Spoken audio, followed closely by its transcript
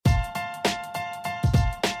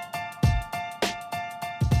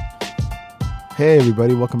Hey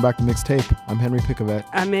everybody, welcome back to Mixtape. I'm Henry Pickavet.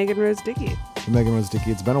 I'm Megan Rose Dickey. Megan Rose Dickey.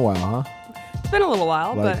 It's been a while, huh? It's been a little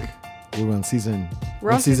while, Like, but we're on season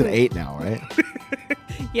 8 now, right?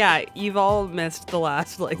 yeah, you've all missed the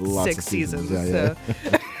last Lots 6 of seasons. yeah.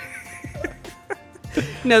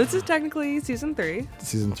 No, this is technically season 3.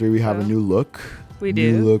 Season 3, we have a new look. We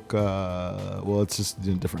do. New look, well, it's just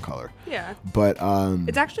in a different color. Yeah. But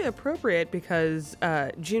it's actually appropriate because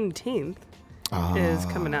Juneteenth is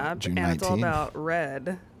coming up, June and it's all 19th? about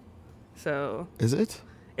red. So Is it?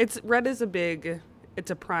 red is it's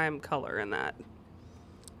a prime color in that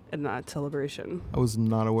celebration. I was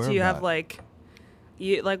not aware So of you that. have like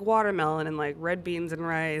watermelon and like red beans and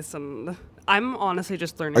rice, and I'm honestly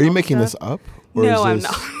just learning. Are you all making stuff. this up? Or No, I'm is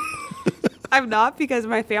this... not. I'm not, because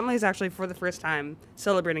my family is actually for the first time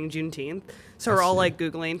celebrating Juneteenth. So we're all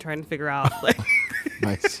Googling, trying to figure out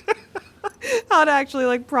Nice. how to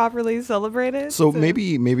actually properly celebrate it. So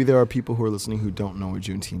maybe there are people who are listening who don't know what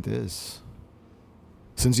Juneteenth is.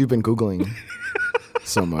 Since you've been Googling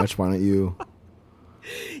so much, why don't you?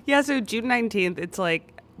 Yeah, so June 19th, it's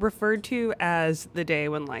referred to as the day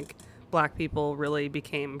when black people really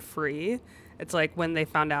became free. It's when they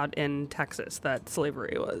found out in Texas that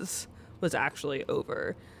slavery was actually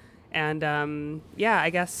over. And I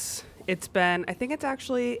guess it's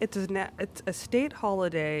a state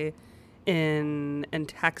holiday in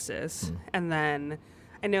Texas. And then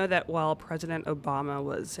I know that while President Obama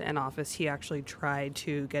was in office, he actually tried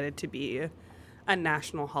to get it to be a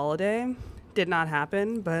national holiday. Did not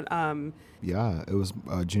happen, but Yeah, it was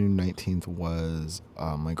June 19th was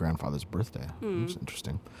my grandfather's birthday. Which is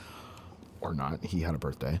interesting. Or not. He had a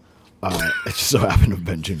birthday. It just so happened to have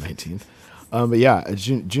been June 19th. But yeah,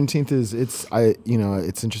 Juneteenth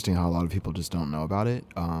it's interesting how a lot of people just don't know about it.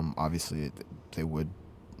 Obviously, they would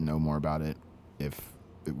know more about it if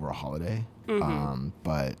it were a holiday,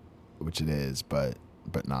 but which it is, but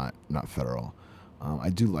not federal. I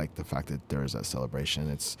do like the fact that there is that celebration.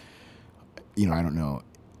 It's, I don't know.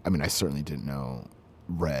 I mean, I certainly didn't know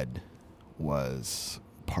red was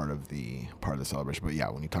part of the celebration. But yeah,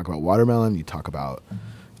 when you talk about watermelon, you talk about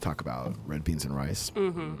red beans and rice.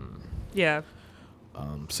 yeah.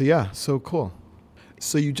 So cool.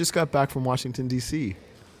 So you just got back from Washington, D.C.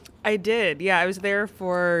 I did. Yeah, I was there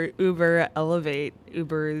for Uber Elevate,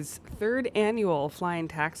 Uber's 3rd annual Flying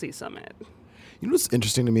Taxi Summit. You know what's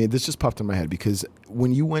interesting to me? This just popped in my head because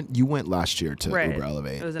when you went last year to Right. Uber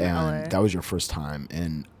Elevate, It was in and LA. that was your first time.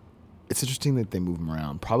 And it's interesting that they move them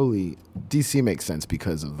around. Probably DC makes sense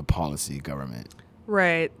because of the policy government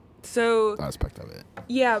Right. So aspect of it.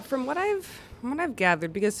 yeah, from what I've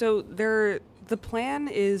gathered, because the plan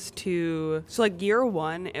is to year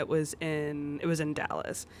one it was in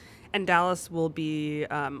Dallas, and Dallas will be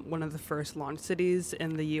one of the first launch cities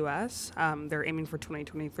in the U.S. They're aiming for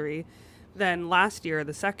 2023. Then last year,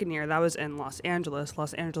 the second year, that was in Los Angeles.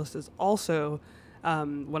 Los Angeles is also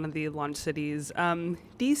one of the launch cities.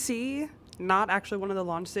 D.C., not actually one of the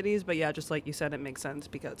launch cities, but yeah, just like you said, it makes sense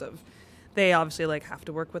because of they obviously have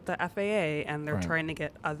to work with the FAA, and they're Right. trying to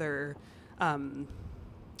get other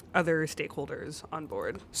stakeholders on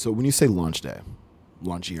board. So when you say launch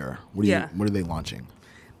year, what are they launching?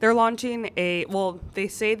 They're launching they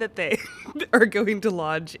say that they are going to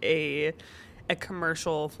launch a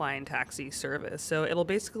commercial flying taxi service. So it'll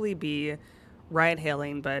basically be ride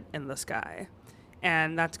hailing, but in the sky.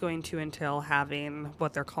 And that's going to entail having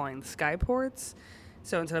what they're calling skyports.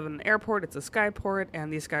 So instead of an airport, it's a skyport,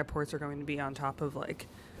 and these skyports are going to be on top of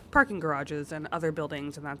parking garages and other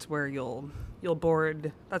buildings, and that's where you'll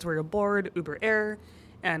board Uber Air,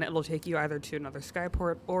 and it'll take you either to another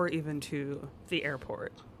skyport or even to the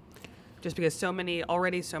airport. Just because so many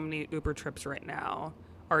Uber trips right now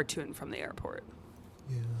are to and from the airport.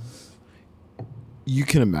 Yeah. You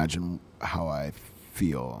can imagine how I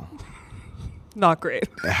feel. Not great.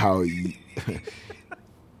 How you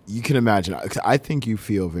can imagine. I think you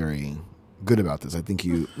feel very good about this. I think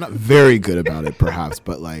you not very good about it, perhaps,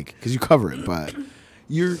 but because you cover it. But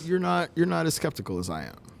you're not as skeptical as I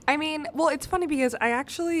am. I mean, well, it's funny because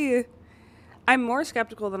I'm more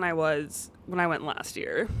skeptical than I was when I went last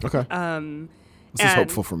year. Okay. This is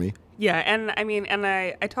hopeful for me. Yeah, and I mean, and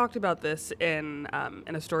I talked about this in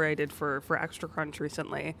a story I did for Extra Crunch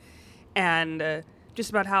recently, and just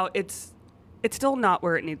about how it's still not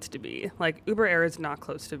where it needs to be. Uber Air is not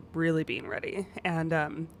close to really being ready,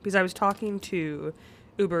 and because I was talking to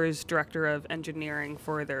Uber's director of engineering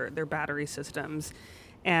for their battery systems,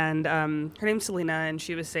 and her name's Selena, and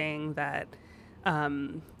she was saying that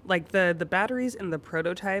the batteries in the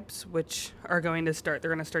prototypes, which they're going to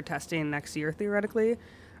start testing next year theoretically,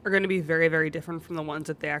 are going to be very, very different from the ones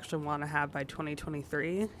that they actually want to have by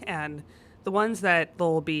 2023. And the ones that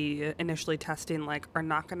they'll be initially testing like are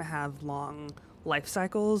not going to have long life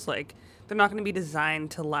cycles. Like they're not going to be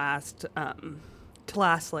designed to last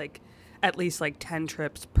like at least like 10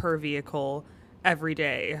 trips per vehicle every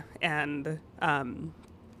day. And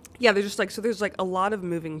yeah, they're just like, so there's like a lot of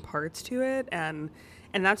moving parts to it, and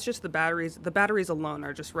that's just the batteries. The batteries alone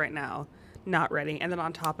are just right now not ready. And then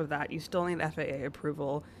on top of that, you still need FAA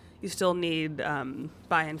approval. You still need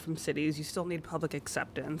buy-in from cities. You still need public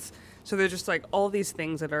acceptance. So there's just like all these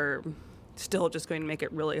things that are still just going to make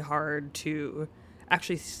it really hard to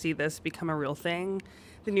actually see this become a real thing.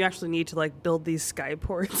 Then you actually need to like build these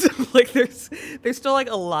skyports. Like there's still like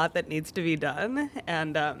a lot that needs to be done.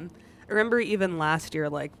 And I remember even last year,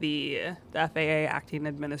 like the FAA acting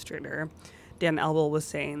administrator, Dan Elbel, was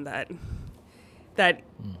saying that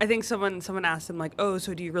I think someone asked him like, oh,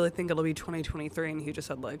 so do you really think it'll be 2023? And he just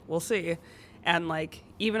said like, we'll see. And like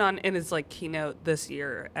even in his like keynote this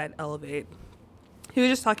year at Elevate, he was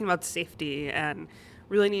just talking about safety and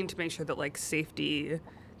really needing to make sure that like safety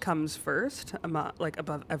comes first, like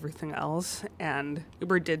above everything else. And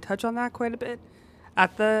Uber did touch on that quite a bit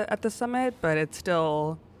at the summit, but it's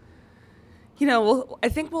still, you know, I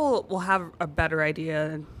think we'll have a better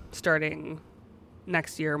idea starting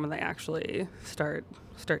next year when they actually start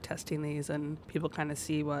testing these and people kind of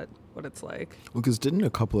see what it's like. Well, because didn't a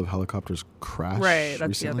couple of helicopters crash Right, that's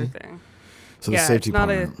recently? the other thing. So the safety part.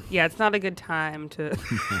 It's not a good time to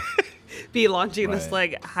be launching Right. this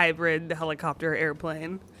like hybrid helicopter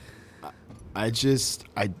airplane. I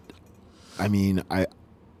mean, I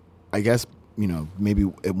guess, you know, maybe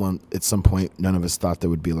at some point none of us thought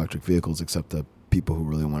there would be electric vehicles except the people who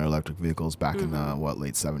really wanted electric vehicles back in the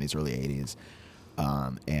late 70s, early 80s.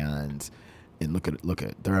 And look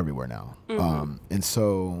at they're everywhere now. And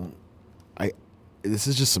so this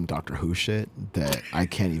is just some Doctor Who shit that I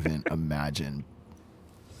can't even imagine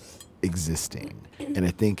existing. And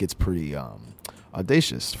I think it's pretty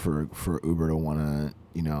audacious for Uber to want to,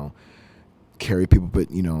 you know, carry people,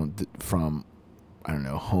 but you know, from, I don't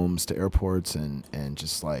know, homes to airports, and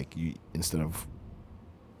just like you, instead of,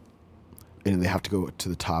 and they have to go to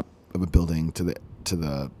the top of a building to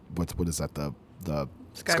the what is that, the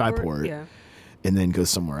skyport, yeah. And then go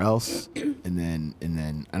somewhere else, and then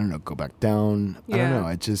I don't know, go back down. Yeah. I don't know.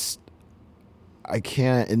 I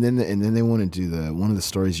can't. And then they want to do one of the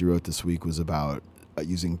stories you wrote this week was about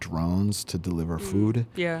using drones to deliver food.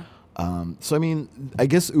 Yeah. So I mean, I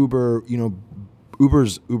guess Uber, you know,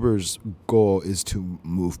 Uber's goal is to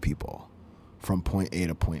move people from point A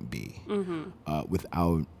to point B,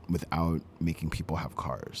 without making people have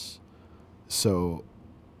cars. So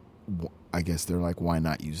I guess they're like, why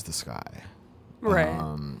not use the sky? Right.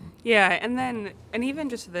 Yeah, and even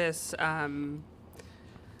just this,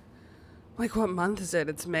 like what month is it?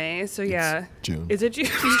 It's May, so yeah. It's June. Is it June?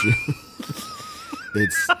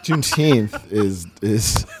 It's Juneteenth is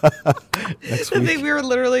next week. I think we were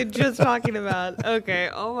literally just talking about. Okay.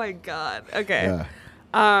 Oh my God. Okay.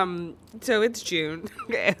 Yeah. So it's June,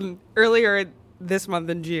 and earlier this month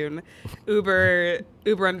in June, Uber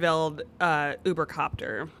unveiled Uber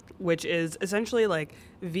Copter, which is essentially like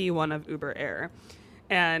V1 of Uber Air.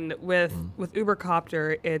 And with Uber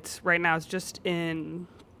Copter, it's just in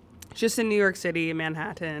New York City,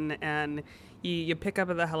 Manhattan, and you pick up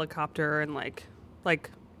the helicopter in like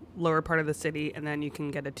lower part of the city, and then you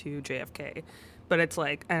can get it to JFK. But it's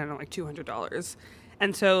like, I don't know, like $200.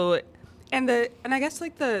 And so and I guess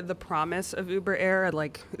like the promise of Uber Air,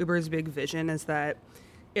 like Uber's big vision, is that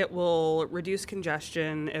it will reduce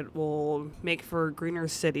congestion, it will make for greener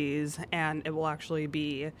cities, and it will actually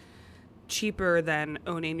be cheaper than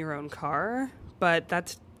owning your own car. But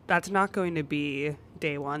that's not going to be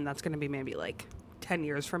day one. That's going to be maybe like 10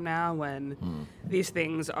 years from now when these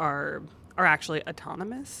things are actually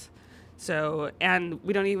autonomous. So, and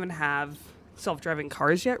we don't even have self-driving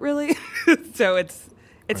cars yet, really. So it's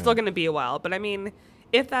still going to be a while. But I mean,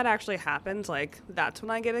 if that actually happens, like, that's when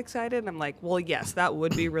I get excited. I'm like, well, yes, that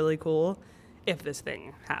would be really cool if this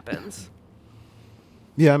thing happens.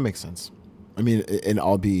 Yeah, that makes sense. I mean, and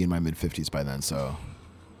I'll be in my mid-50s by then, so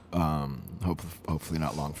hopefully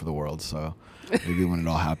not long for the world. So maybe when it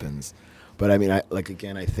all happens. But I mean, I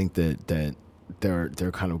think that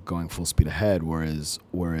they're kind of going full speed ahead, whereas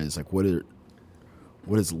like what is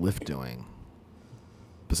Lyft doing?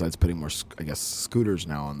 Besides putting more, I guess, scooters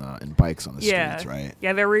now and bikes on the streets, right?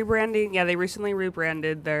 Yeah, they're rebranding. Yeah, they recently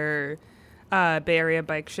rebranded their Bay Area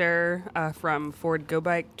bike share from Ford Go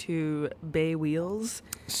Bike to Bay Wheels.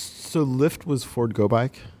 So Lyft was Ford Go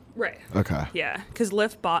Bike? Right. Okay. Yeah, because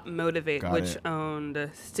Lyft bought Motivate, Got which it. owned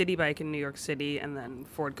City Bike in New York City, and then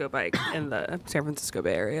Ford Go Bike in the San Francisco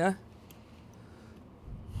Bay Area.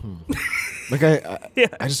 Like Yeah.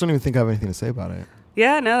 I just don't even think I have anything to say about it.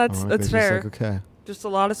 Yeah, no, I that's don't know, that's it's fair. Just like, okay. Just a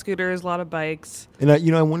lot of scooters, a lot of bikes. And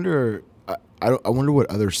I wonder. I wonder what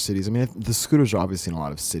other cities. I mean, the scooters are obviously in a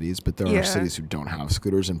lot of cities, but there are cities who don't have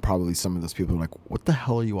scooters, and probably some of those people are like, "What the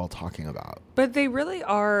hell are you all talking about?" But they really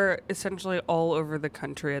are essentially all over the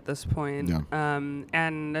country at this point. Yeah.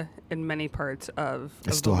 And in many parts of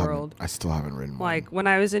the world. I still haven't ridden one. Like when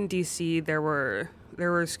I was in DC, there were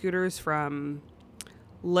scooters from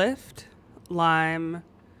Lyft, Lime,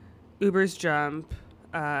 Uber's Jump,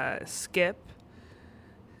 Skip,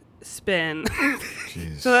 Spin.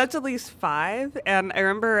 So that's at least 5. And I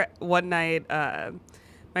remember one night,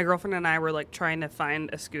 my girlfriend and I were like trying to find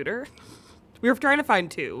a scooter. We were trying to find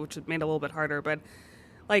 2, which made it a little bit harder. But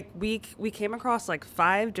like we came across like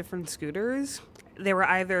 5 different scooters. They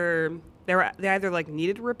either like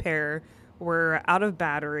needed repair, were out of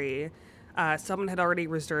battery. Someone had already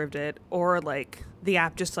reserved it, or like the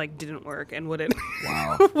app just like didn't work and wouldn't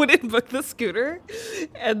book the scooter.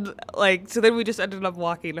 And like, so then we just ended up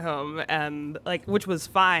walking home, and like, which was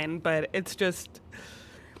fine, but it's just,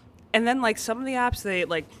 and then like some of the apps, they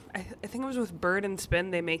like, I think it was with Bird and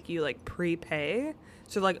Spin, they make you like prepay.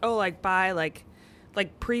 So like, oh, like buy like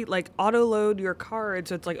auto load your card.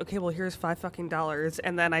 So it's like, okay, well here's $5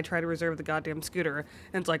 and then I try to reserve the goddamn scooter,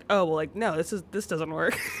 and it's like, oh, well, like, no, this doesn't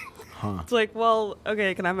work. Huh. It's like, well,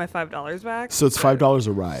 okay, can I have my $5 back? So it's $5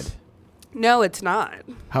 a ride. No, it's not.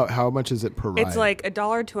 How much is it per ride? It's like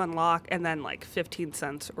 $1 to unlock, and then like 15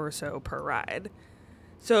 cents or so per ride.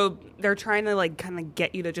 So they're trying to like kind of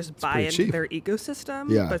get you to just buy into their ecosystem.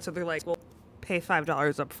 Yeah. But so they're like, well, pay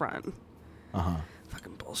 $5 up front. Uh-huh.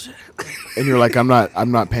 Fucking bullshit. And you're like, I'm not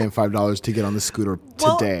paying $5 to get on the scooter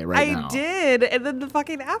today, right now. I did, and then the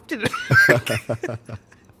fucking app didn't.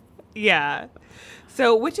 Yeah.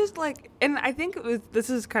 So, which is like, and I think this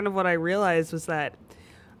is kind of what I realized was that,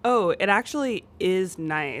 oh, it actually is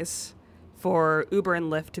nice for Uber and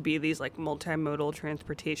Lyft to be these like multimodal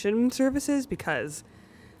transportation services, because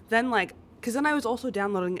then I was also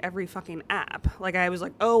downloading every fucking app. Like I was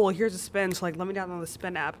like, oh, well, here's a Spin, so like let me download the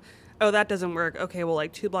Spin app. Oh, that doesn't work. Okay, well,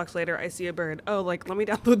 like 2 blocks later, I see a Bird. Oh, like let me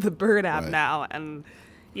download the Bird app now. And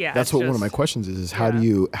yeah, that's what one of my questions is how do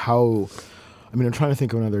you, I mean, I'm trying to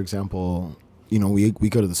think of another example. You know, we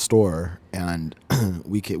go to the store, and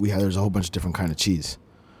there's a whole bunch of different kind of cheese,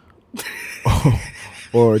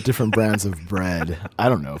 or different brands of bread. I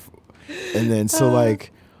don't know, and then so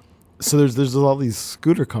there's all these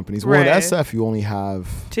scooter companies. Well, at SF you only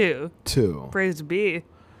have two. Praise be.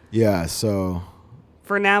 Yeah. So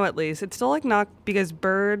for now, at least, it's still like not, because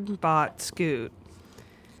Bird bought Scoot,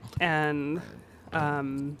 and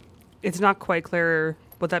it's not quite clear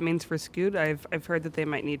what that means for Scoot. I've heard that they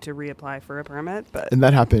might need to reapply for a permit, and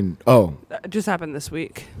that happened. Oh, it just happened this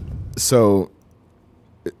week. So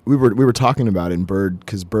we were talking about it in Bird,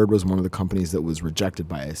 because Bird was one of the companies that was rejected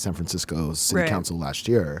by San Francisco City Council last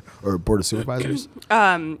year, or Board of Supervisors.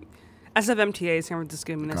 SFMTA, San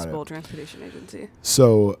Francisco Municipal Transportation Agency.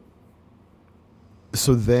 So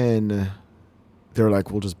then they're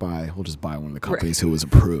like, we'll just buy one of the companies who was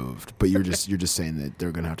approved. But you're just saying that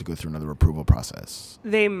they're going to have to go through another approval process.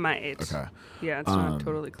 They might. Okay. Yeah, it's not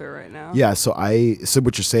totally clear right now. Yeah, so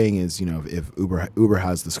what you're saying is, you know, if Uber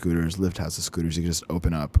has the scooters, Lyft has the scooters, you can just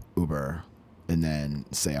open up Uber and then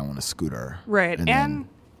say I want a scooter. Right. And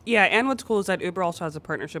what's cool is that Uber also has a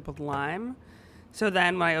partnership with Lime. So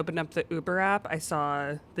then when I opened up the Uber app, I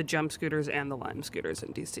saw the Jump scooters and the Lime scooters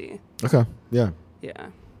in DC. Okay. Yeah. Yeah.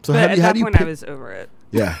 So but at that point, I was over it.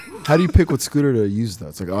 Yeah. How do you pick what scooter to use, though?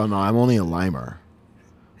 It's like, oh, no, I'm only a Limer.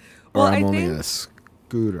 Or I'm only a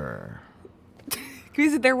scooter.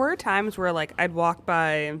 Because there were times where, like, I'd walk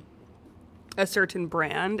by a certain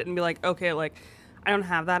brand and be like, okay, like, I don't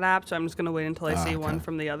have that app, so I'm just going to wait until I see one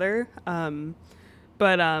from the other.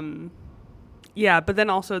 Yeah, but then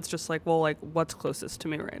also it's just like, well, like, what's closest to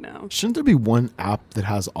me right now? Shouldn't there be one app that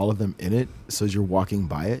has all of them in it, so as you're walking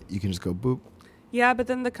by it, you can just go boop? Yeah, but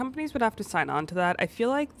then the companies would have to sign on to that. I feel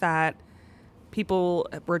like that people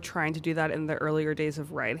were trying to do that in the earlier days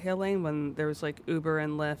of ride-hailing, when there was, like, Uber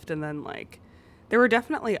and Lyft, and then, like, there were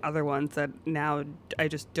definitely other ones that now I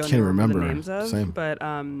just don't remember the names of. Same. But,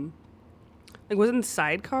 like, wasn't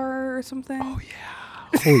Sidecar or something? Oh,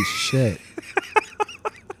 yeah. Holy shit.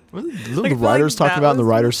 What did the writers talk about in the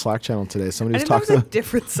writers Slack channel today? Somebody was talking about a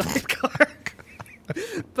different Sidecar.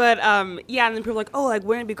 But yeah, and then people were like, oh, like,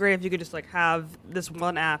 wouldn't it be great if you could just like have this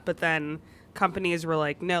one app? But then companies were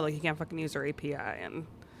like, no, like, you can't fucking use our API, and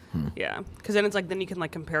yeah, because then it's like, then you can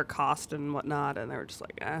like compare cost and whatnot, and they were just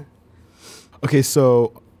like, eh. Okay,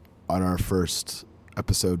 so on our first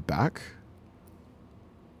episode back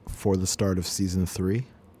for the start of season 3,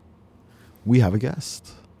 we have a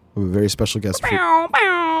guest. We have a very special guest. Bow,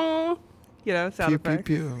 bow. You know, sound effects.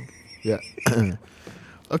 Pew. Yeah.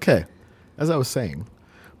 Okay. As I was saying,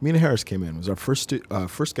 Meena Harris came in. It was our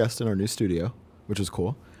first guest in our new studio, which was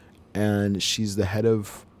cool. And she's the head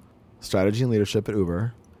of strategy and leadership at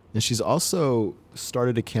Uber. And she's also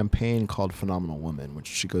started a campaign called Phenomenal Woman, which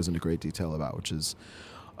she goes into great detail about, which is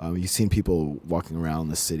you've seen people walking around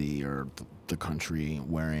the city or the country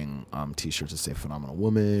wearing T-shirts that say Phenomenal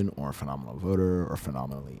Woman or Phenomenal Voter or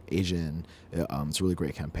Phenomenally Asian. It's a really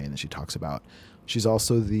great campaign that she talks about. She's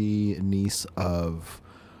also the niece of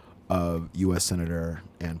U.S. Senator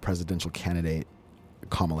and presidential candidate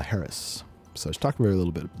Kamala Harris. So she talked a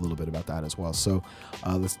little bit about that as well. So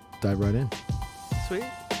let's dive right in. Sweet.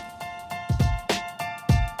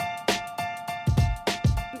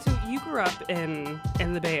 So you grew up in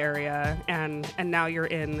the Bay Area, and now you're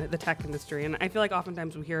in the tech industry. And I feel like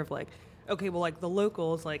oftentimes we hear of like, okay, well, like the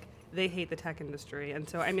locals, like they hate the tech industry. And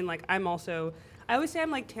so, I mean, like I always say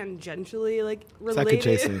I'm like tangentially like related.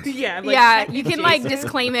 Tech adjacent. Yeah. Like, yeah, you can like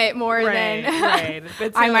disclaim it more than right.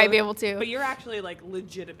 But I might be able to. But you're actually like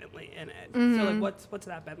legitimately in it. Mm-hmm. So like what's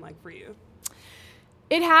that been like for you?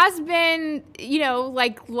 It has been,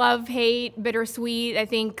 like love, hate, bittersweet. I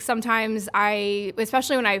think sometimes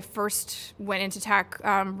especially when I first went into tech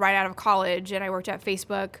right out of college and I worked at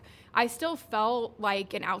Facebook, I still felt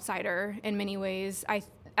like an outsider in many ways.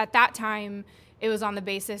 At that time, it was on the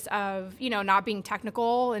basis of, not being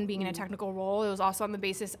technical and being in a technical role. It was also on the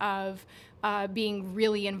basis of being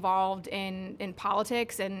really involved in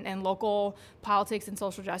politics and local politics and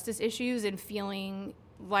social justice issues and feeling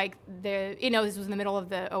like this was in the middle of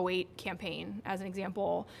the '08 campaign, as an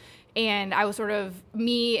example. And I was sort of,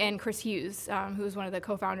 me and Chris Hughes, who was one of the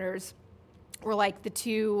co-founders, were like the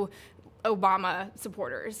two Obama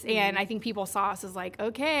supporters. And I think people saw us as like,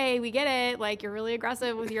 okay, we get it. Like, you're really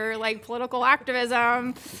aggressive with your like political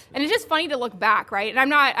activism. And it's just funny to look back, right?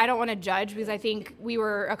 And I don't want to judge, because I think we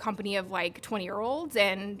were a company of like 20-year-olds,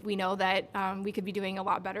 and we know that we could be doing a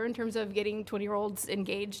lot better in terms of getting 20-year-olds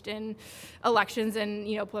engaged in elections and,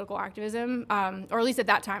 political activism. Or at least at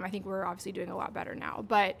that time, I think we're obviously doing a lot better now.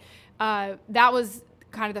 But that was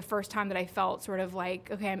kind of the first time that I felt sort of like,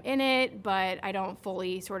 okay, I'm in it, but I don't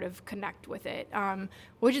fully sort of connect with it.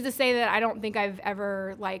 Which is to say that I don't think I've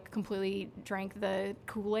ever like completely drank the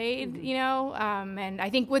Kool-Aid, and I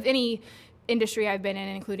think with any industry I've been in,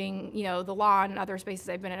 including, the law and other spaces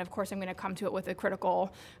I've been in, of course, I'm going to come to it with a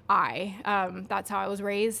critical eye. That's how I was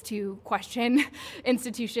raised, to question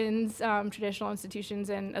institutions, traditional institutions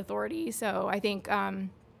and authority. So I think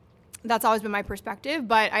that's always been my perspective,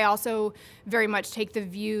 but I also very much take the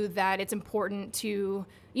view that it's important to,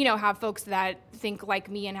 have folks that think like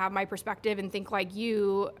me and have my perspective and think like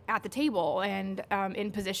you at the table and in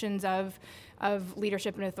positions of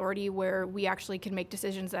leadership and authority where we actually can make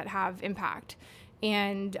decisions that have impact.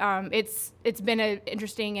 And it's been an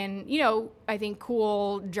interesting and, I think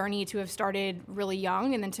cool journey to have started really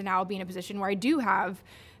young and then to now be in a position where I do have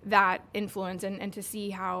that influence and to see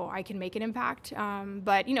how I can make an impact.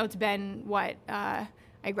 But, it's been I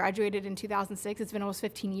graduated in 2006. It's been almost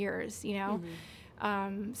 15 years,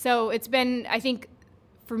 So it's been, I think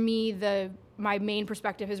for me, my main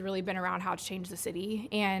perspective has really been around how to change the city.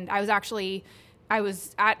 And I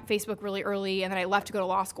was at Facebook really early, and then I left to go to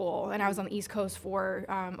law school, and I was on the East Coast for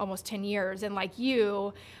almost 10 years. And like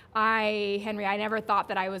you, Henry, I never thought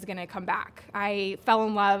that I was going to come back. I fell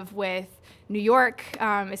in love with New York,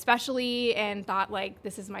 especially, and thought like,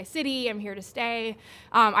 this is my city, I'm here to stay.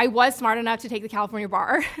 I was smart enough to take the California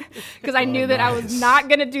bar because I knew that I was not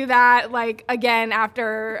going to do that like again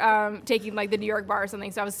after taking like the New York bar or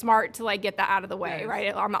something. So I was smart to like get that out of the way,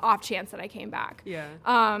 right? On the off chance that I came back. Yeah.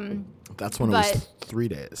 That's when it was 3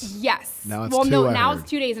 days. Yes. Now it's 2. Now it's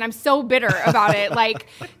 2 days, and I'm so bitter about it. Like,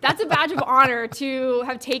 that's a badge of honor to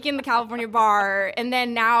have taken the California bar, and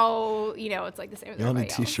then now, it's like the same as You'll everybody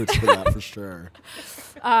need else. T-shirts for that for sure.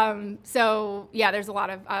 So yeah, there's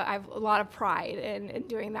I have a lot of pride in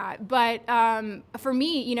doing that. But for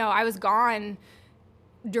me, I was gone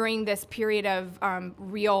during this period of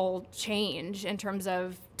real change in terms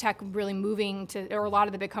of tech really moving to, or a lot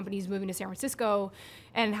of the big companies moving to San Francisco,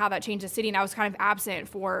 and how that changed the city. And I was kind of absent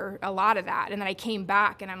for a lot of that. And then I came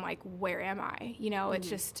back, and I'm like, where am I? It's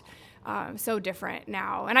just so different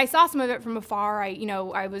now. And I saw some of it from afar.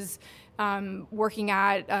 I was working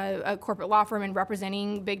at a corporate law firm and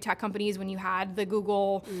representing big tech companies when you had the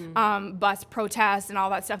Google bus protests and all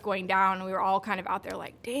that stuff going down. And we were all kind of out there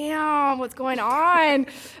like, damn, what's going on?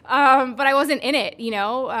 But I wasn't in it,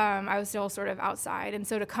 I was still sort of outside. And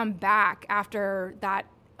so to come back after that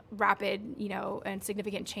rapid, and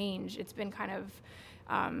significant change, it's been kind of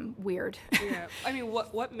weird. Yeah. I mean,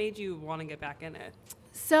 what made you want to get back in it?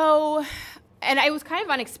 So, and it was kind of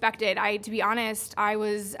unexpected. To be honest, I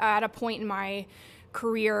was at a point in my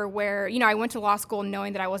career where, I went to law school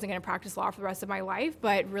knowing that I wasn't going to practice law for the rest of my life,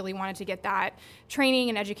 but really wanted to get that training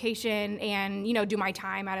and education and, do my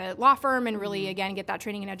time at a law firm and really, again, get that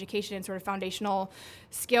training and education and sort of foundational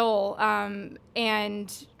skill.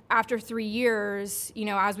 And after 3 years,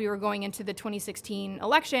 as we were going into the 2016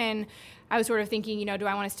 election, I was sort of thinking, do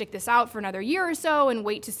I want to stick this out for another year or so and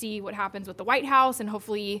wait to see what happens with the White House, and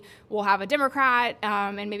hopefully we'll have a Democrat,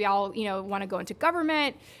 and maybe I'll, want to go into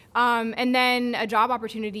government. And then a job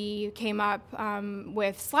opportunity came up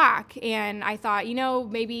with Slack, and I thought,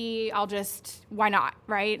 maybe I'll why not,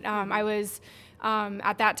 right? I was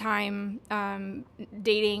at that time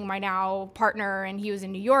dating my now partner, and he was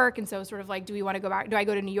in New York, and so sort of like, do we want to go back? Do I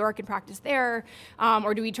go to New York and practice there,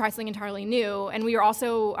 or do we try something entirely new? And we were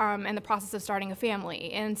also in the process of starting a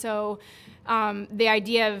family, and so the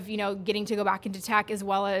idea of getting to go back into tech as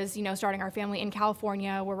well as starting our family in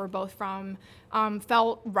California, where we're both from,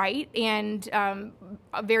 felt right and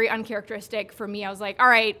very uncharacteristic for me. I was like, all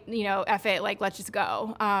right, F it, like, let's just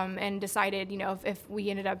go. And decided, if we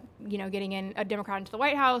ended up, getting in a Democrat into the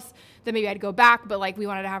White House, then maybe I'd go back. But like, we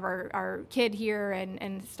wanted to have our kid here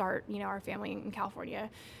and start, our family in California.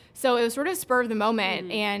 So it was sort of spur of the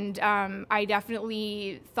moment. And I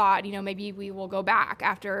definitely thought, maybe we will go back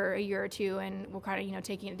after a year or two, and we'll kind of,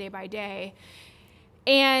 taking it day by day.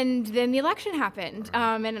 And then the election happened,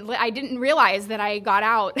 and I didn't realize that I got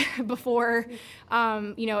out before,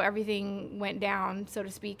 everything went down, so to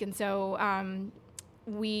speak. And so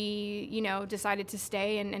we, decided to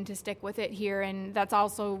stay and to stick with it here. And that's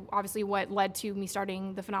also obviously what led to me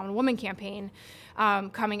starting the Phenomenal Woman campaign,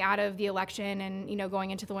 coming out of the election and, going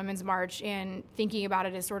into the Women's March and thinking about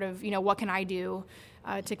it as sort of, what can I do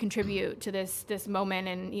to contribute to this moment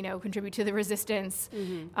and, contribute to the resistance.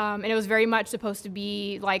 And it was very much supposed to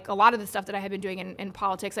be like a lot of the stuff that I had been doing in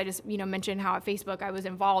politics. I just, mentioned how at Facebook I was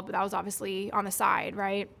involved, but that was obviously on the side,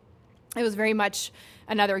 right? It was very much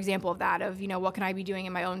another example of that, of, what can I be doing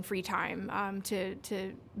in my own free time to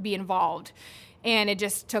be involved. And it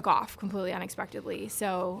just took off completely unexpectedly.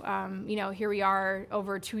 So, here we are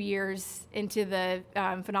over 2 years into the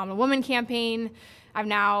Phenomenal Woman campaign. I've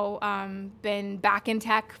now been back in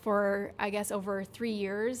tech for, I guess, over 3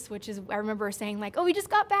 years, which is, I remember saying like, oh, we just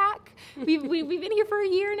got back. We've been here for a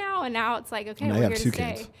year now. And now it's like, okay, now we're here to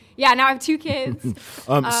stay. Yeah, now I have 2 kids.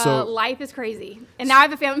 So life is crazy. And now I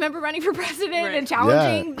have a family member running for president and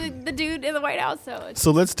challenging the dude in the White House.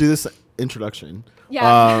 So let's do this introduction.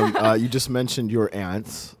 Yeah. You just mentioned your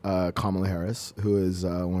aunt, Kamala Harris, who is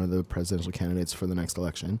one of the presidential candidates for the next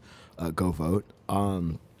election. Go vote.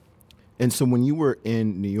 And so when you were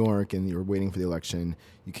in New York and you were waiting for the election,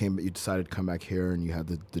 you decided to come back here and you had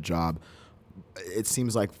the job. It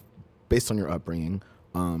seems like, based on your upbringing,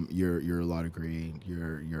 your law degree,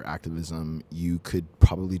 your activism, you could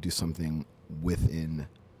probably do something within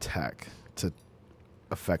tech to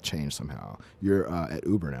affect change somehow. You're at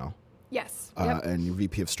Uber now. Yes. And you're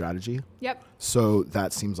VP of strategy. Yep. So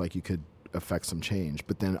that seems like you could affect some change.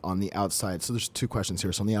 But then on the outside, so there's 2 questions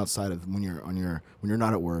here. So on the outside of when you're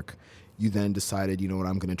not at work, you then decided,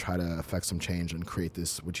 I'm going to try to affect some change and create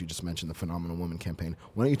this, which you just mentioned, the Phenomenal Woman campaign.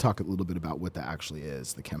 Why don't you talk a little bit about what that actually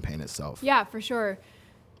is, the campaign itself? Yeah, for sure.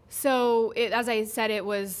 So as I said, it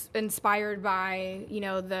was inspired by,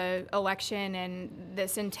 the election and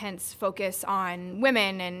this intense focus on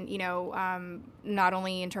women and, not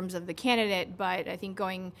only in terms of the candidate, but I think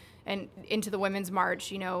going and into the Women's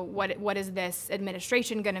March, what is this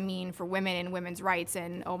administration going to mean for women and women's rights?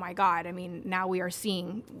 And oh my God, I mean, now we are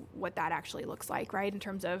seeing what that actually looks like, right? In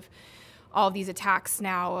terms of all of these attacks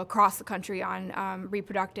now across the country on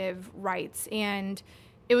reproductive rights. And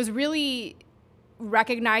it was really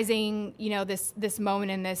recognizing, this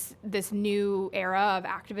moment and this new era of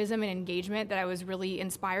activism and engagement that I was really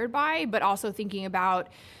inspired by, but also thinking about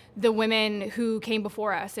the women who came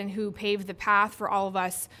before us and who paved the path for all of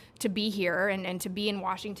us to be here and to be in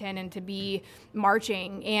Washington and to be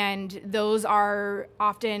marching. And those are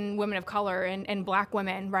often women of color and Black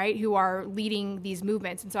women, right, who are leading these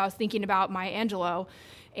movements. And so I was thinking about Maya Angelou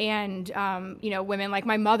and, women like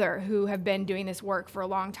my mother who have been doing this work for a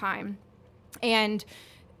long time. And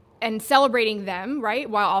celebrating them, right,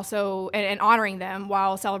 while also and honoring them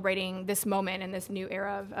while celebrating this moment and this new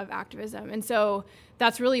era of activism. And so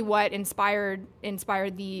that's really what inspired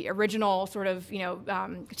the original sort of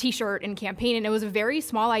T-shirt and campaign. And it was a very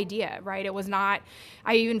small idea, right? It was not.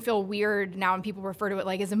 I even feel weird now when people refer to it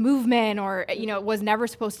like as a movement, or it was never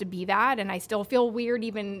supposed to be that. And I still feel weird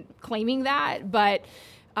even claiming that. But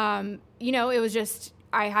it was just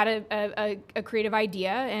I had a creative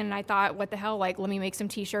idea, and I thought, what the hell, like, let me make some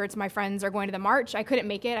t-shirts. My friends are going to the march. I couldn't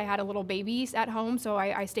make it. I had a little baby at home, so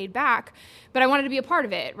I stayed back, but I wanted to be a part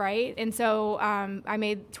of it, right? And so I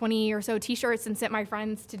made 20 or so t-shirts and sent my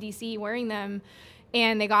friends to DC wearing them,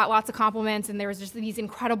 and they got lots of compliments, and there was just these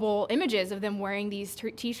incredible images of them wearing these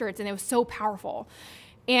t-shirts, and it was so powerful.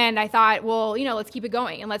 And I thought, well, let's keep it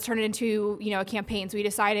going and let's turn it into, a campaign. So we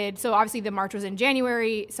decided, so obviously the march was in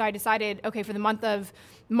January. So I decided, okay, for the month of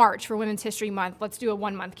March, for Women's History Month, let's do a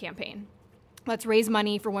 1-month campaign. Let's raise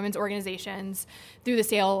money for women's organizations through the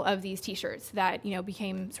sale of these t-shirts that,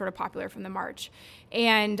 became sort of popular from the march.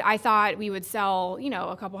 And I thought we would sell,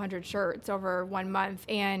 a couple hundred shirts over 1 month.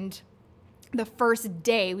 And the first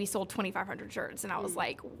day we sold 2,500 shirts, and I was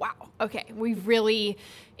like, wow, okay, we've really,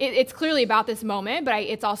 it's clearly about this moment, but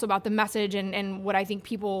it's also about the message and what I think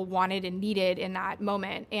people wanted and needed in that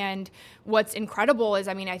moment. And what's incredible is,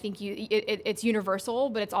 I think it's universal,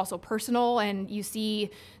 but it's also personal, and you see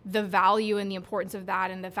the value and the importance of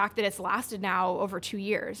that, and the fact that it's lasted now over 2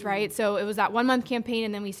 years, right? So it was that 1 month campaign,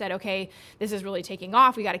 and then we said, okay, this is really taking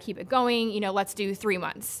off. We got to keep it going. Let's do 3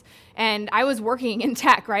 months. And I was working in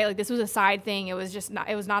tech, right? Like, this was a side thing. It was just not,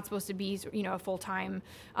 it was not supposed to be, a full-time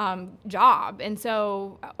job. And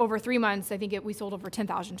so over 3 months, I think we sold over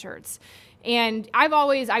 10,000 shirts. And I've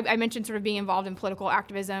always, I mentioned sort of being involved in political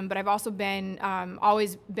activism, but I've also been,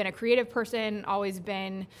 always been a creative person, always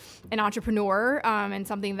been an entrepreneur, and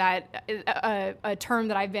something that, a term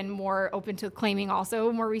that I've been more open to claiming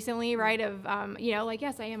also more recently, right? Of,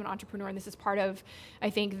 yes, I am an entrepreneur, and this is part of, I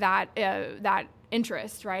think, that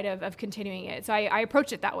interest, right, of continuing it. So I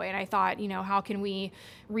approached it that way, and I thought, how can we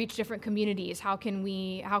reach different communities? How can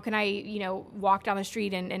I, walk down the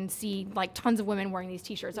street and see like tons of women wearing these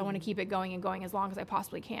t-shirts? I want to keep it going and going as long as I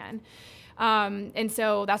possibly can. And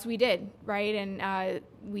so that's what we did, right? And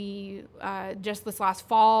we just this last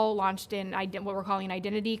fall launched what we're calling an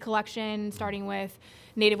identity collection, starting with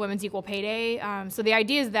Native Women's Equal Pay Day. So the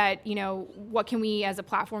idea is that, what can we as a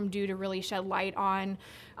platform do to really shed light on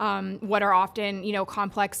what are often,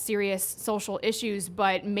 complex, serious social issues,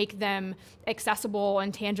 but make them accessible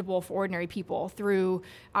and tangible for ordinary people through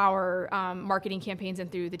our marketing campaigns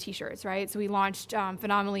and through the t-shirts, right? So we launched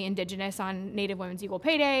Phenomenally Indigenous on Native Women's Equal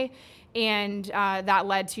Pay Day, and that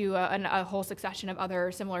led to a whole succession of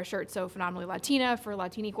other similar shirts. So Phenomenally Latina for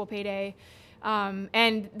Latina Equal Pay Day.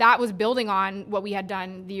 And that was building on what we had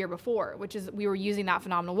done the year before, which is we were using that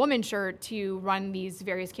Phenomenal Woman shirt to run these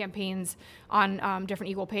various campaigns on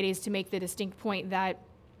different equal pay days to make the distinct point that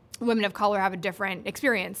women of color have a different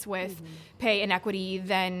experience with pay inequity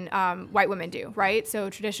than white women do, right? So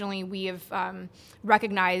traditionally we have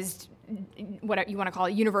recognized what you want to call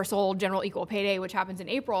it, universal general equal pay day, which happens in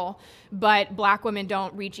April, but Black women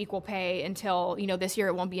don't reach equal pay until, this year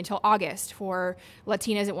it won't be until August. For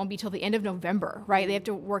Latinas, it won't be till the end of November, right? They have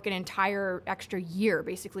to work an entire extra year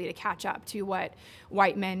basically to catch up to what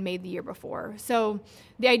white men made the year before. So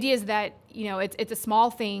the idea is that, it's a small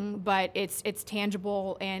thing, but it's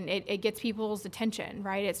tangible, and it gets people's attention,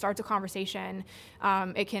 right? It starts a conversation.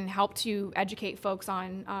 It can help to educate folks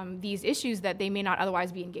on these issues that they may not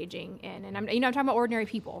otherwise be engaging in. And I'm talking about ordinary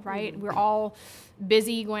people, right? We're all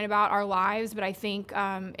busy going about our lives, but I think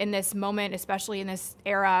in this moment, especially in this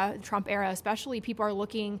era, Trump era especially, people are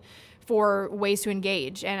looking for ways to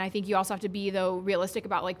engage. And I think you also have to be, though, realistic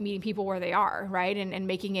about like meeting people where they are, right? And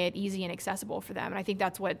making it easy and accessible for them. And I think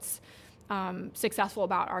that's what's successful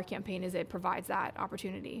about our campaign, is it provides that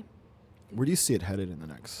opportunity. Where do you see it headed in the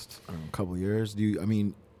next couple of years?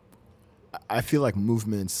 I feel like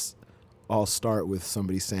movements all start with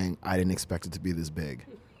somebody saying, I didn't expect it to be this big.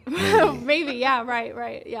 Maybe, yeah,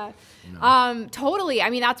 right, yeah. Totally.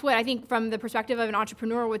 That's what I think from the perspective of an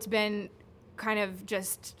entrepreneur, what's been kind of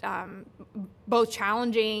just both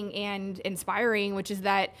challenging and inspiring, which is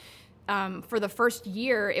that for the first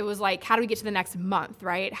year, it was like, how do we get to the next month,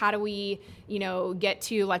 right? How do we, get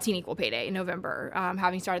to Latina Equal Pay Day in November,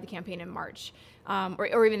 having started the campaign in March?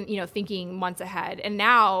 Or even, thinking months ahead. And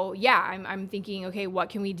now, I'm thinking, okay, what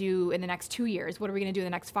can we do in the next 2 years? What are we going to do in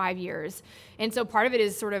the next 5 years? And so part of it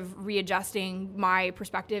is sort of readjusting my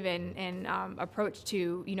perspective and approach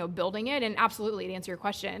to, building it. And absolutely, to answer your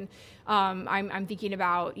question, I'm thinking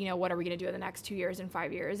about, what are we going to do in the next 2 years and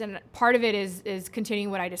 5 years? And part of it is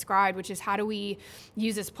continuing what I described, which is how do we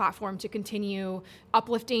use this platform to continue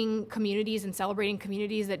uplifting communities and celebrating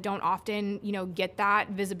communities that don't often, get that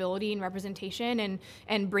visibility and representation,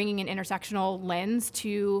 and bringing an intersectional lens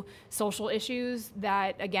to social issues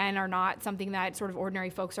that, again, are not something that sort of ordinary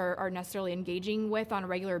folks are necessarily engaging with on a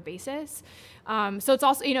regular basis. So it's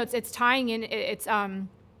also, it's tying in, it's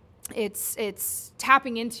it's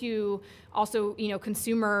tapping into also,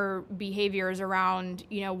 consumer behaviors around,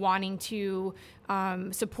 wanting to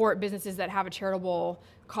support businesses that have a charitable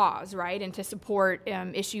cause, right? And to support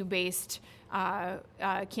issue-based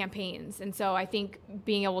campaigns. And so I think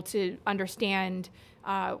being able to understand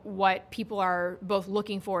what people are both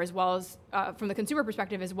looking for, as well as from the consumer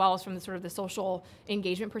perspective, as well as from the sort of the social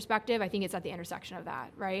engagement perspective, I think it's at the intersection of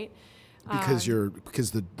that, right? Because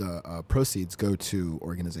the proceeds go to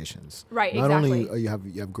organizations, right? Not exactly. only you have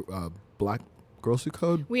Black Girls Who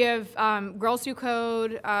Code. We have Girls Who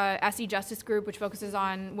Code, SE Justice Group, which focuses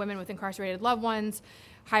on women with incarcerated loved ones.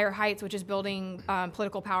 Higher Heights, which is building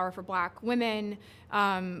political power for Black women.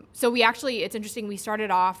 So it's interesting, we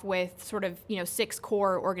started off with sort of, 6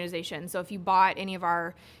 core organizations. So if you bought any of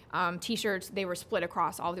our t-shirts, they were split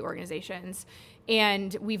across all the organizations.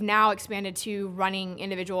 And we've now expanded to running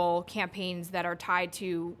individual campaigns that are tied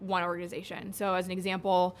to one organization. So as an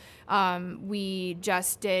example, we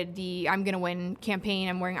just did the I'm Gonna Win campaign.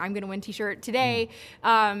 I'm wearing I'm Gonna Win t-shirt today.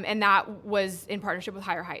 And that was in partnership with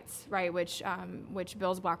Higher Heights, right, which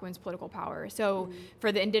builds Black women's political power. So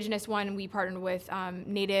for the Indigenous one, we partnered with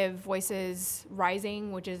Native Voices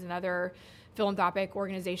Rising, which is another philanthropic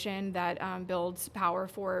organization that builds power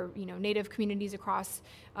for Native communities across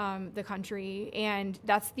the country. And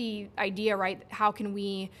that's the idea, right? How can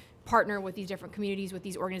we partner with these different communities, with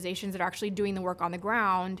these organizations that are actually doing the work on the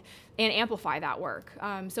ground, and amplify that work?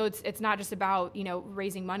 So it's not just about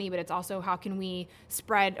raising money, but it's also how can we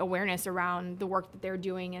spread awareness around the work that they're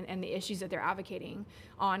doing and the issues that they're advocating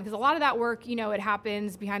on? Because a lot of that work, it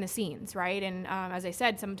happens behind the scenes, right? And as I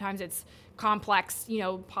said, sometimes it's complex,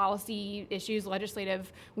 policy issues,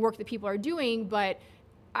 legislative work that people are doing, but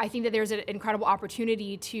I think that there's an incredible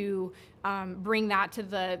opportunity to bring that to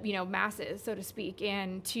the masses, so to speak,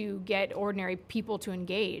 and to get ordinary people to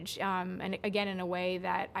engage, and again in a way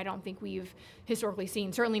that I don't think we've historically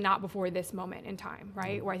seen, certainly not before this moment in time,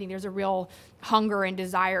 right? Where I think there's a real hunger and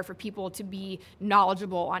desire for people to be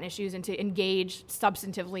knowledgeable on issues and to engage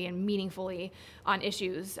substantively and meaningfully on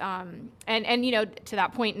issues, and to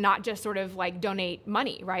that point, not just sort of like donate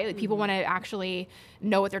money, right? Like people want to actually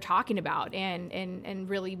know what they're talking about and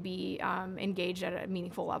really be engaged at a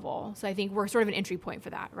meaningful level. So I think we're sort of an entry point for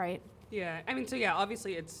that, right? Yeah, I mean, so yeah,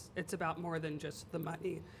 obviously it's about more than just the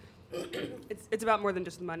money. It's about more than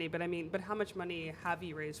just the money, but how much money have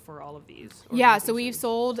you raised for all of these? Yeah, so we've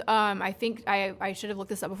sold, I think I should have looked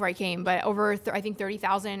this up before I came, but over I think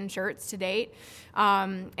 30,000 shirts to date,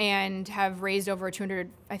 and have raised over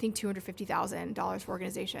 $250,000 for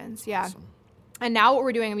organizations. Yeah. Awesome. And now what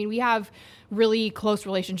we're doing, we have really close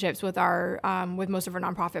relationships with our with most of our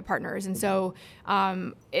nonprofit partners, and so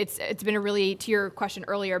it's been a really, to your question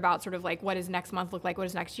earlier about sort of like what does next month look like, what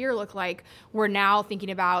does next year look like, we're now thinking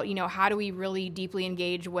about how do we really deeply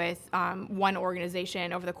engage with one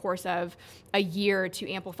organization over the course of a year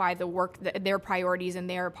to amplify the work, their priorities and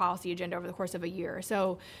their policy agenda over the course of a year.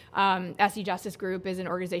 So SE Justice Group is an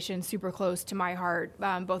organization super close to my heart,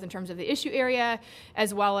 both in terms of the issue area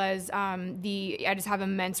as well as I just have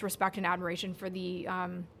immense respect and admiration for the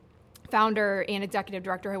founder and executive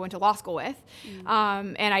director who I went to law school with.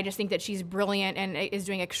 And I just think that she's brilliant and is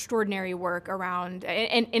doing extraordinary work around,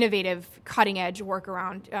 and innovative, cutting edge work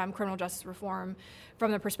around criminal justice reform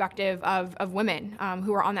from the perspective of women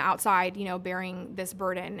who are on the outside, bearing this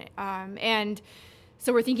burden. And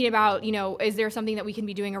so we're thinking about, is there something that we can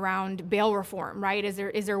be doing around bail reform, right? Is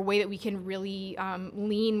there a way that we can really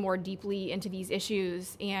lean more deeply into these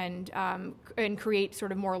issues and create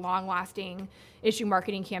sort of more long-lasting issue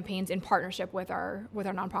marketing campaigns in partnership with our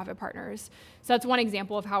nonprofit partners? So that's one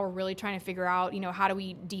example of how we're really trying to figure out, how do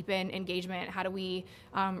we deepen engagement? How do we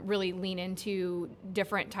really lean into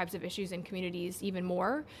different types of issues and communities even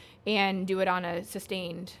more and do it on a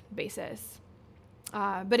sustained basis?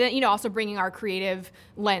 But also bringing our creative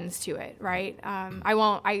lens to it, right?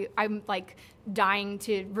 I'm like dying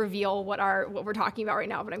to reveal what we're talking about right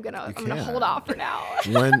now, but I'm gonna hold off for now.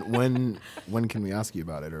 when can we ask you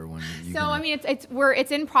about it, or when?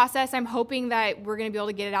 It's in process. I'm hoping that we're gonna be able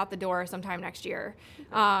to get it out the door sometime next year.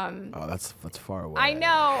 That's far away.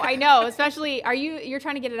 I know. Especially, you're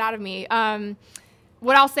trying to get it out of me.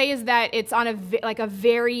 What I'll say is that it's on a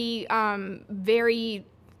very very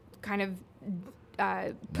kind of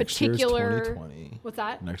particular. Next year's 2020. What's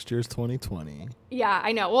that? Next year's 2020. Yeah,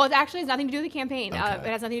 I know. Well, it actually has nothing to do with the campaign. Okay. It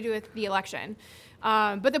has nothing to do with the election.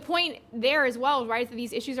 But the point there as well, right, is that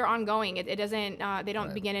these issues are ongoing. It doesn't. They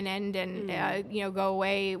don't begin and end and go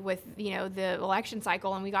away with the election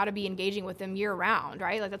cycle. And we got to be engaging with them year round,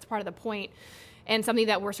 right? Like that's part of the point. and something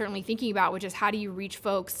that we're certainly thinking about, which is how do you reach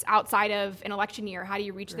folks outside of an election year? How do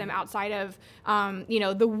you reach them outside of,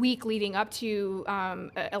 the week leading up to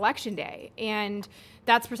election day? And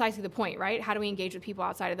that's precisely the point, right? How do we engage with people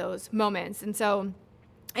outside of those moments? And so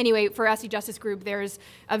anyway, for SC Justice Group, there's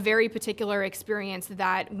a very particular experience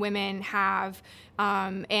that women have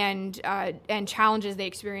and challenges they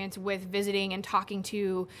experience with visiting and talking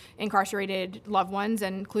to incarcerated loved ones,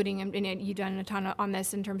 and including, and you've done a ton on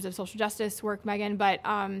this in terms of social justice work, Megan, but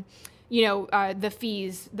the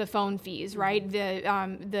fees, the phone fees, right?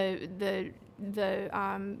 The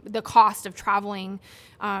cost of traveling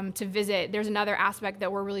to visit. There's another aspect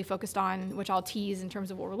that we're really focused on, which I'll tease in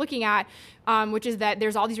terms of what we're looking at, which is that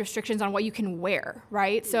there's all these restrictions on what you can wear,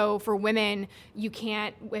 right? So for women, you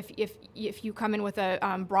can't, if you come in with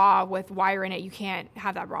a bra with wire in it, you can't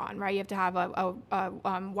have that bra on, right? You have to have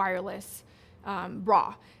a wireless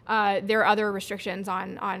bra. There are other restrictions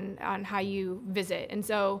on how you visit. And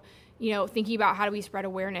so, thinking about how do we spread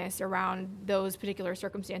awareness around those particular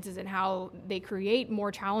circumstances and how they create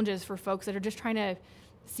more challenges for folks that are just trying to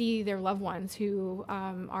see their loved ones who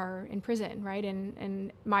are in prison, right?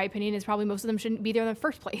 And my opinion is probably most of them shouldn't be there in the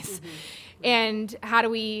first place. Mm-hmm. And how do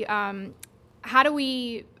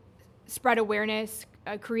we spread awareness,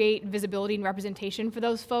 create visibility and representation for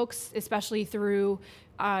those folks, especially through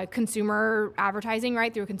consumer advertising,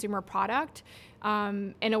 right? Through a consumer product.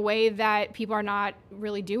 In a way that people are not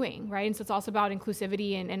really doing, right? And so it's also about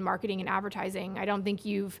inclusivity and marketing and advertising. I don't think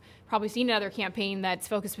you've probably seen another campaign that's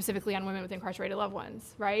focused specifically on women with incarcerated loved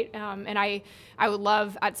ones, right? And I would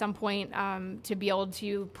love at some point to be able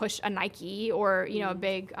to push a Nike or, a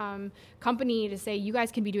big company to say, you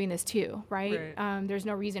guys can be doing this too, right? There's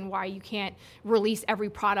no reason why you can't release every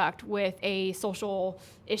product with a social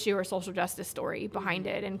issue or social justice story behind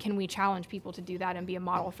it. And can we challenge people to do that and be a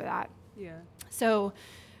model for that? Yeah. So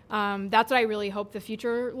that's what I really hope the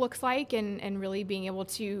future looks like, and really being able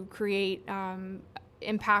to create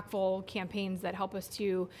impactful campaigns that help us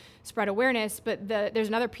to spread awareness. But there's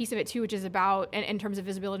another piece of it too, which is about, in terms of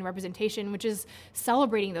visibility and representation, which is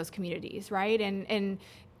celebrating those communities, right? And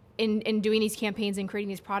in doing these campaigns and creating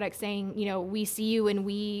these products, saying, we see you and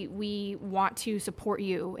we want to support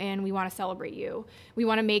you and we want to celebrate you. We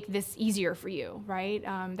want to make this easier for you, right?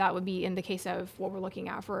 That would be in the case of what we're looking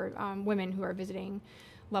at for women who are visiting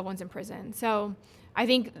loved ones in prison. So I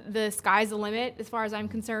think the sky's the limit as far as I'm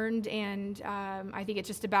concerned. And I think it's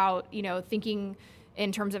just about, thinking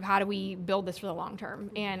in terms of how do we build this for the long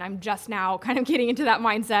term. And I'm just now kind of getting into that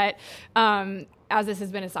mindset as this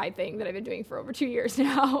has been a side thing that I've been doing for over 2 years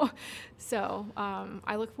now. So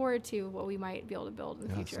I look forward to what we might be able to build in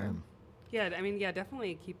the future. Same. Yeah,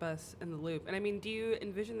 definitely keep us in the loop. And do you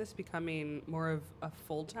envision this becoming more of a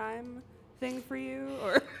full-time thing for you,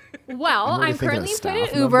 or? Well, I'm currently employed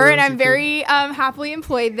at Uber, and I'm very happily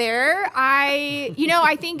employed there. I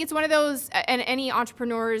think it's one of those, and any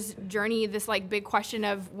entrepreneur's journey, this big question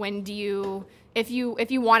of when do you, if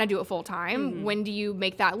you want to do it full time, mm-hmm. when do you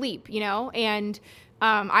make that leap? And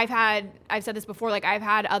I've said this before, I've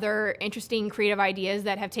had other interesting creative ideas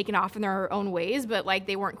that have taken off in their own ways, but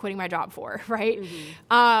they weren't quitting my job for, right?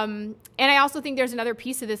 Mm-hmm. And I also think there's another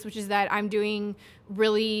piece of this, which is that I'm doing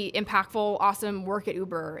really impactful, awesome work at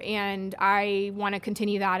Uber, and I want to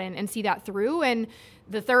continue that and see that through. And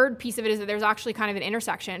the third piece of it is that there's actually kind of an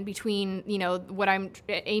intersection between, what I'm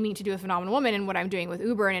aiming to do with Phenomenal Woman and what I'm doing with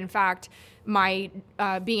Uber. And in fact, my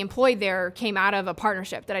being employed there came out of a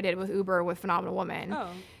partnership that I did with Uber with Phenomenal Woman.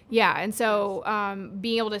 Oh. Yeah, and so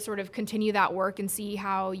being able to sort of continue that work and see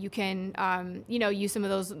how you can, use some of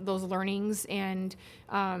those learnings and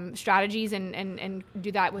strategies and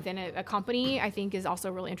do that within a company, I think is also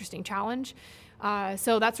a really interesting challenge.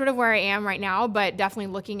 So that's sort of where I am right now, but definitely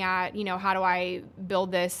looking at, how do I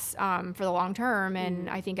build this for the long term? And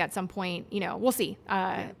I think at some point, we'll see.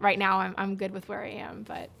 Right now, I'm good with where I am,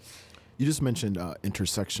 but. You just mentioned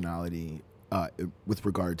intersectionality with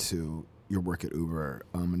regard to your work at Uber.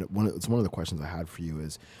 And it's one of the questions I had for you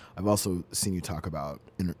is I've also seen you talk about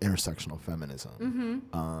intersectional feminism.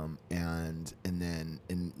 Mm-hmm. And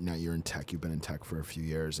now you're in tech. You've been in tech for a few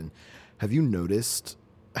years. And have you noticed,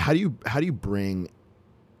 how do you bring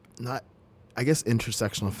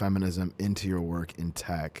intersectional feminism into your work in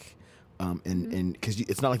tech? And because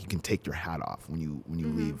it's not like you can take your hat off when you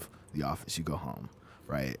mm-hmm. leave the office, you go home,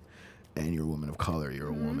 right? And you're a woman of color, you're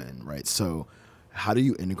a mm-hmm. woman, right? So how do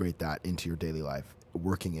you integrate that into your daily life,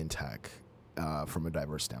 working in tech from a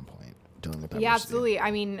diverse standpoint, dealing with diversity? Yeah, absolutely.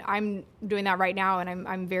 I'm doing that right now, and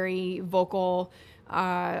I'm very vocal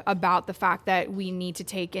about the fact that we need to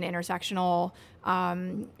take an intersectional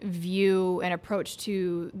view and approach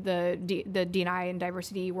to the D&I and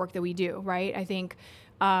diversity work that we do, right? I think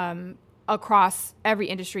across every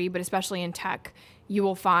industry, but especially in tech, you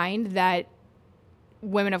will find that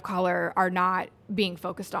women of color are not being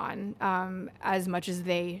focused on as much as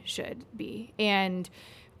they should be. And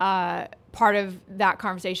part of that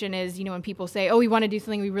conversation is, when people say, oh, we want to do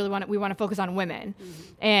something, we want to focus on women.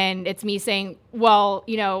 And it's me saying, well,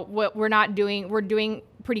 what we're doing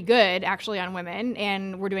pretty good actually on women,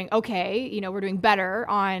 and we're doing okay, we're doing better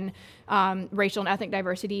on racial and ethnic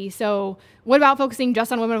diversity. So what about focusing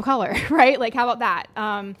just on women of color, right? Like, how about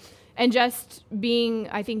that? And just being,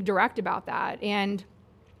 I think, direct about that. And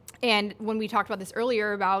when we talked about this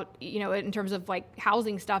earlier about, in terms of like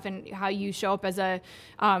housing stuff and how you show up as a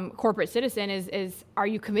corporate citizen is are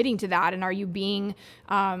you committing to that? And are you being,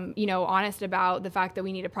 honest about the fact that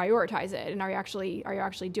we need to prioritize it? And are you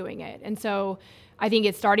actually doing it? And so I think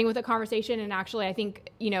it's starting with a conversation. And actually, I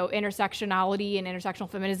think, intersectionality and intersectional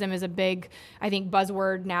feminism is a big, I think,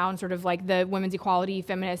 buzzword now in sort of like the women's equality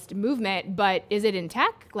feminist movement. But is it in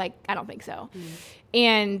tech? Like, I don't think so.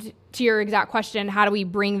 And to your exact question, how do we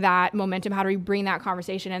bring that momentum? How do we bring that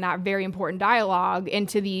conversation and that very important dialogue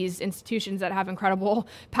into these institutions that have incredible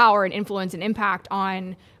power and influence and impact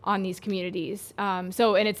on these communities? And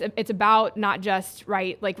it's about not just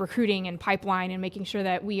like recruiting and pipeline and making sure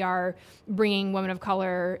that we are bringing women of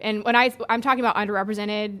color. And when I'm talking about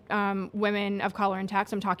underrepresented women of color in tech,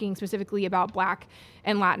 I'm talking specifically about Black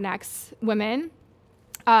and Latinx women.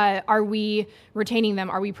 Are we retaining them?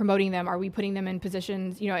 Are we promoting them? Are we putting them in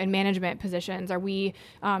positions, in management positions? Are we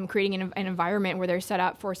creating an environment where they're set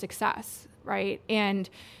up for success, right? And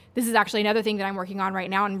this is actually another thing that I'm working on right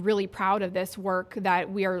now, and really proud of this work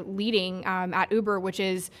that we are leading at Uber, which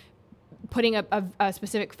is putting a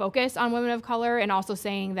specific focus on women of color, and also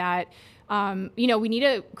saying that we need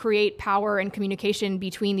to create power and communication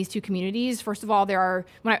between these two communities. First of all, when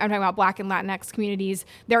I'm talking about Black and Latinx communities,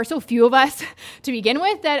 there are so few of us to begin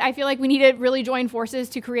with that I feel like we need to really join forces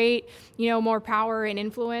to create, more power and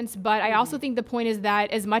influence. But I also think the point is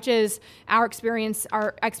that as much as our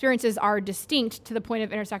experiences are distinct to the point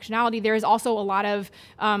of intersectionality, there is also a lot of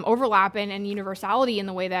overlap and universality in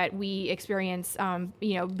the way that we experience,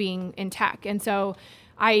 being in tech. And so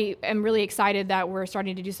I am really excited that we're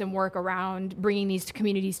starting to do some work around bringing these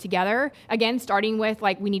communities together. Again, starting with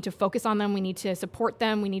we need to focus on them, we need to support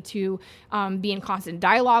them, we need to be in constant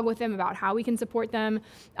dialogue with them about how we can support them,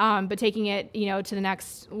 but taking it, to the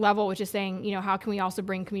next level, which is saying, how can we also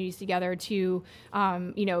bring communities together to,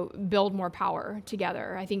 build more power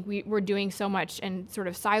together? I think we're doing so much in sort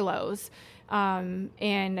of silos.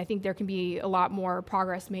 And I think there can be a lot more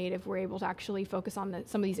progress made if we're able to actually focus on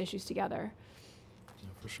some of these issues together.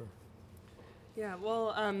 For sure. Yeah,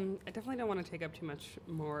 well, I definitely don't want to take up too much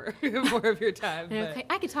more of your time. Okay,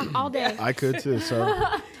 I could talk all day. I could too. So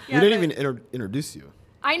we didn't even introduce you.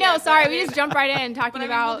 I know. Sorry, we just jumped right in talking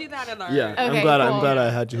about. We'll do that in our. Yeah, okay, I'm glad. cool. I'm glad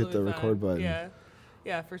I had you hit the record button.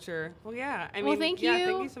 Yeah, for sure. Well, yeah. Thank you.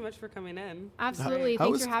 Thank you so much for coming in. Absolutely.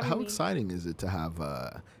 Thanks for having me. How exciting is it to have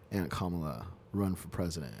Aunt Kamala run for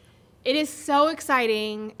president? It is so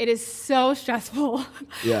exciting. It is so stressful.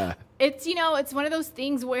 Yeah. It's, it's one of those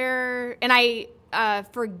things where, and I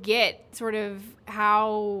forget sort of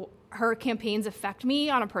how her campaigns affect me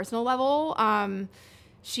on a personal level.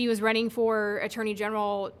 She was running for Attorney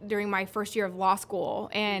General during my first year of law school,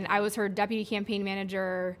 and I was her deputy campaign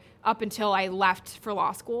manager up until I left for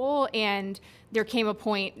law school. And there came a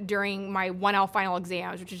point during my 1L final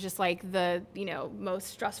exams, which is just like the, most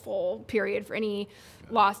stressful period for any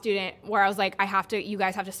law student, where I was like, you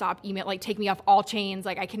guys have to stop email, take me off all chains.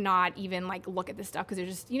 I cannot even look at this stuff because it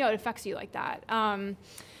just, it affects you like that.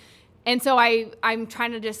 And so I'm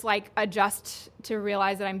trying to just adjust to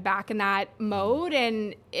realize that I'm back in that mode.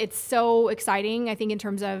 And it's so exciting, I think, in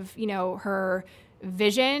terms of, her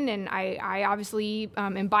vision. And I obviously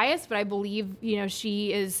am biased, but I believe,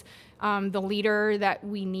 she is the leader that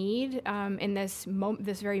we need in this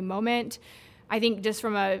very moment. I think just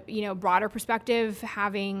from a broader perspective,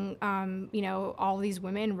 having all these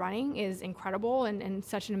women running is incredible and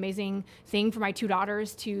such an amazing thing for my two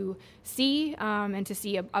daughters to see, and to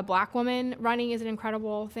see a Black woman running is an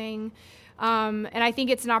incredible thing. And I think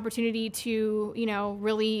it's an opportunity to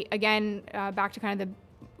really, again, back to kind of the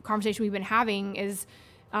conversation we've been having, is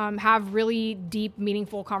have really deep,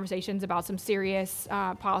 meaningful conversations about some serious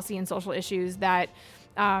policy and social issues that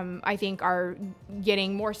I think are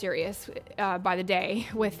getting more serious by the day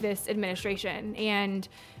with this administration. And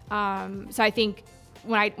so I think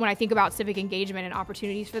when I think about civic engagement and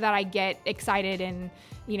opportunities for that, I get excited in,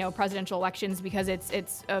 presidential elections because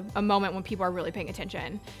it's a moment when people are really paying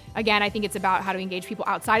attention. Again, I think it's about how to engage people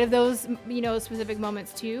outside of those, specific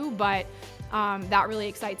moments too, but that really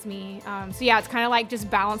excites me. So yeah, it's kind of like just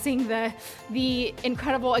balancing the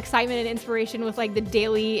incredible excitement and inspiration with like the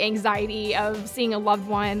daily anxiety of seeing a loved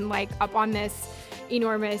one like up on this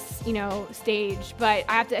enormous, stage. But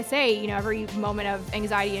I have to say, every moment of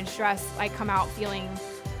anxiety and stress, I come out feeling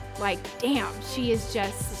like, damn, she's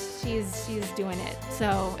doing it.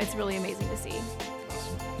 So it's really amazing to see.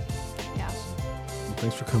 Awesome. Yeah. Well,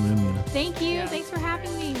 thanks for coming in, Meena. Thank you. Yeah. Thanks for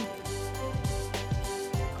having me.